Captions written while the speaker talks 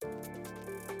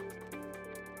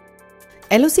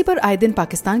LOC पर आए दिन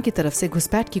पाकिस्तान की तरफ से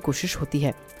घुसपैठ की कोशिश होती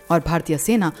है और भारतीय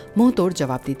सेना मुंह तोड़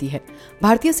जवाब देती है।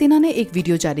 भारतीय सेना ने एक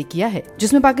वीडियो जारी किया है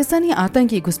जिसमें पाकिस्तानी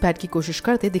आतंकी घुसपैठ की कोशिश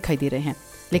करते दिखाई दे रहे हैं,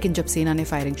 लेकिन जब सेना ने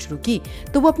फायरिंग शुरू की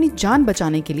तो वो अपनी जान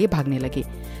बचाने के लिए भागने लगे।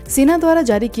 सेना द्वारा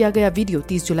जारी किया गया वीडियो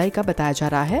 30 जुलाई का बताया जा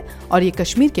रहा है और ये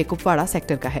कश्मीर के कुपवाड़ा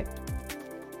सेक्टर का है।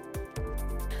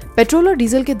 पेट्रोल और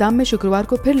डीजल के दाम में शुक्रवार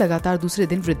को फिर लगातार दूसरे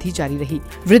दिन वृद्धि जारी रही।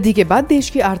 वृद्धि के बाद देश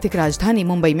की आर्थिक राजधानी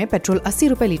मुंबई में पेट्रोल 80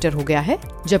 रुपए लीटर हो गया है,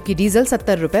 जबकि डीजल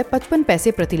 70 रुपए 55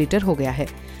 पैसे प्रति लीटर हो गया है।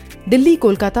 दिल्ली,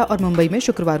 कोलकाता और मुंबई में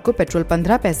शुक्रवार को पेट्रोल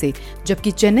 15 पैसे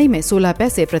जबकि चेन्नई में 16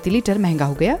 पैसे प्रति लीटर महंगा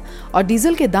हो गया और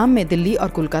डीजल के दाम में दिल्ली और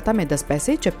कोलकाता में 10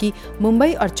 पैसे जबकि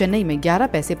मुंबई और चेन्नई में 11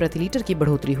 पैसे प्रति लीटर की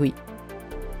बढ़ोतरी हुई।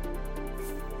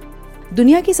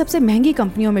 दुनिया की सबसे महंगी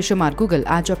कंपनियों में शुमार गूगल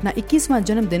आज अपना 21वां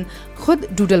जन्मदिन खुद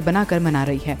डूडल बनाकर मना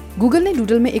रही है। गूगल ने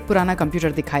डूडल में एक पुराना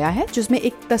कंप्यूटर दिखाया है जिसमें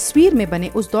एक तस्वीर में बने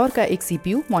उस दौर का एक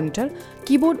CPU, मॉनिटर,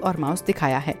 कीबोर्ड और माउस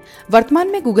दिखाया है।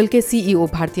 वर्तमान में गूगल के CEO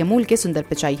भारतीय मूल के सुंदर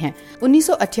पिचाई हैं।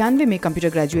 1998 में कंप्यूटर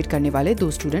ग्रेजुएट करने वाले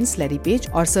 2 स्टूडेंट्स लैरी पेज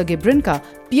और सर्गे ब्रिन का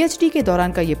PhD के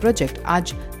दौरान का ये प्रोजेक्ट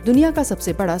आज दुनिया का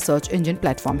सबसे बड़ा सर्च इंजन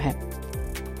प्लेटफॉर्म है।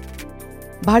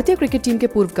 भारतीय क्रिकेट टीम के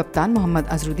पूर्व कप्तान मोहम्मद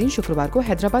अजहरुद्दीन शुक्रवार को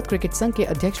हैदराबाद क्रिकेट संघ के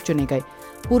अध्यक्ष चुने गए।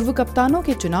 पूर्व कप्तानों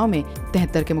के चुनाव में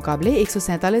 73 के मुकाबले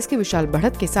 147 की विशाल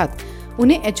बढ़त के साथ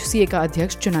उन्हें HCA का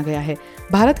अध्यक्ष चुना गया है।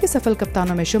 भारत के सफल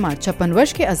कप्तानों में शुमार 56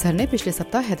 वर्ष के अजहर ने पिछले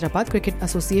सप्ताह हैदराबाद क्रिकेट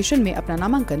एसोसिएशन में अपना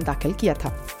नामांकन दाखिल किया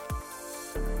था।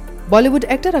 बॉलीवुड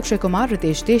एक्टर अक्षय कुमार,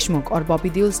 रितेश देशमुख और Bobby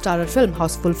Deol starrer film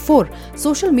Housefull 4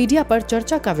 social media पर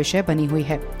चर्चा का विषय बनी हुई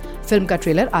है। फिल्म का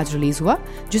ट्रेलर आज रिलीज हुआ,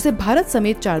 जिसे भारत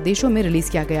समेत 4 देशों में रिलीज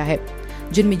किया गया है,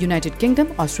 जिनमें यूनाइटेड किंगडम,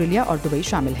 ऑस्ट्रेलिया और दुबई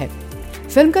शामिल है।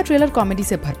 फिल्म का ट्रेलर कॉमेडी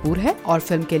से भरपूर है और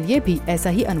फिल्म के लिए भी ऐसा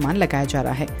ही अनुमान लगाया जा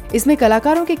रहा है। इसमें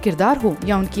कलाकारों के किरदार हो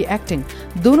या उनकी एक्टिंग,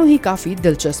 दोनों ही काफी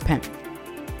दिलचस्प हैं।